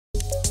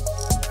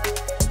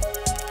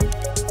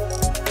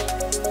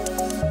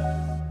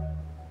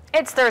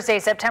It's Thursday,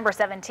 September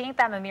 17th.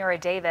 I'm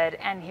Amira David,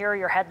 and here are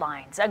your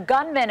headlines. A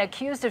gunman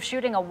accused of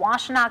shooting a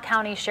Washtenaw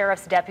County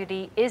Sheriff's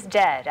deputy is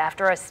dead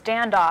after a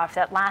standoff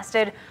that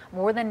lasted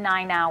more than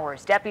 9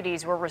 hours.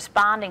 Deputies were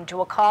responding to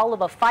a call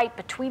of a fight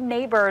between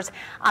neighbors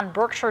on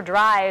Berkshire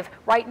Drive,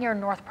 right near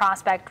North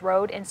Prospect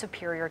Road in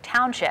Superior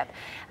Township.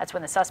 That's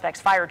when the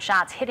suspects fired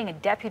shots, hitting a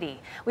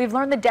deputy. We've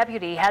learned the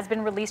deputy has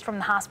been released from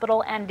the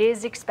hospital and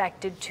is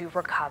expected to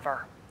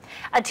recover.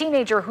 A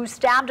teenager who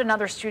stabbed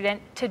another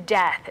student to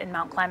death in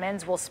Mount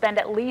Clemens will spend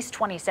at least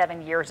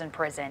 27 years in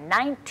prison.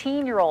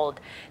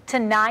 19-year-old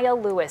Tanaya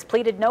Lewis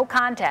pleaded no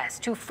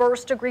contest to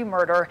first-degree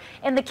murder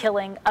in the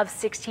killing of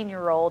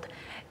 16-year-old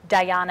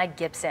Diana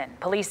Gibson.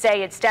 Police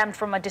say it stemmed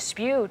from a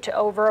dispute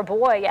over a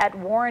boy at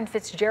Warren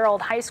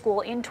Fitzgerald High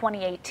School in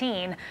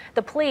 2018.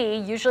 The plea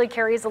usually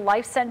carries a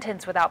life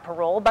sentence without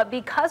parole, but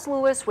because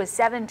Lewis was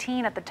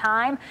 17 at the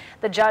time,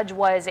 the judge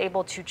was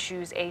able to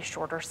choose a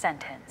shorter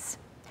sentence.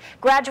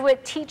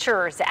 Graduate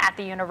teachers at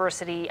the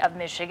University of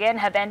Michigan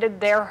have ended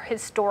their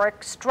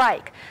historic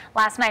strike.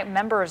 Last night,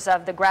 members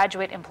of the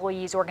Graduate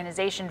Employees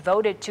Organization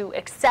voted to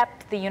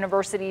accept the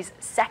university's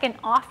second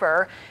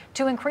offer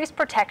to increase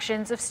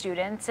protections of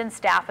students and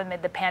staff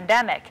amid the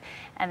pandemic.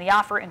 And the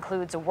offer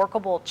includes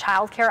workable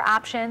childcare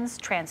options,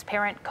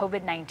 transparent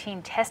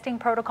COVID-19 testing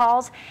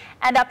protocols,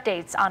 and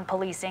updates on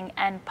policing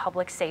and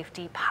public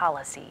safety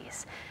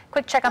policies.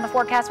 Quick check on the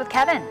forecast with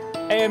Kevin.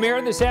 Hey,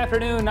 Amir, this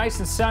afternoon, nice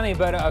and sunny,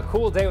 but a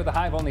cool day with a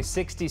high of only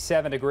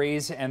 67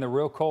 degrees, and the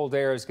real cold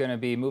air is going to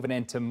be moving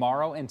in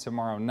tomorrow and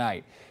tomorrow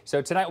night.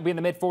 So tonight will be in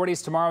the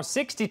mid-40s, tomorrow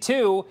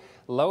 62,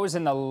 lows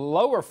in the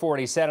lower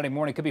 40s Saturday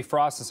morning. Could be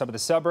frost in some of the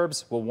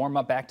suburbs. We'll warm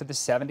up back to the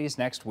 70s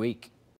next week.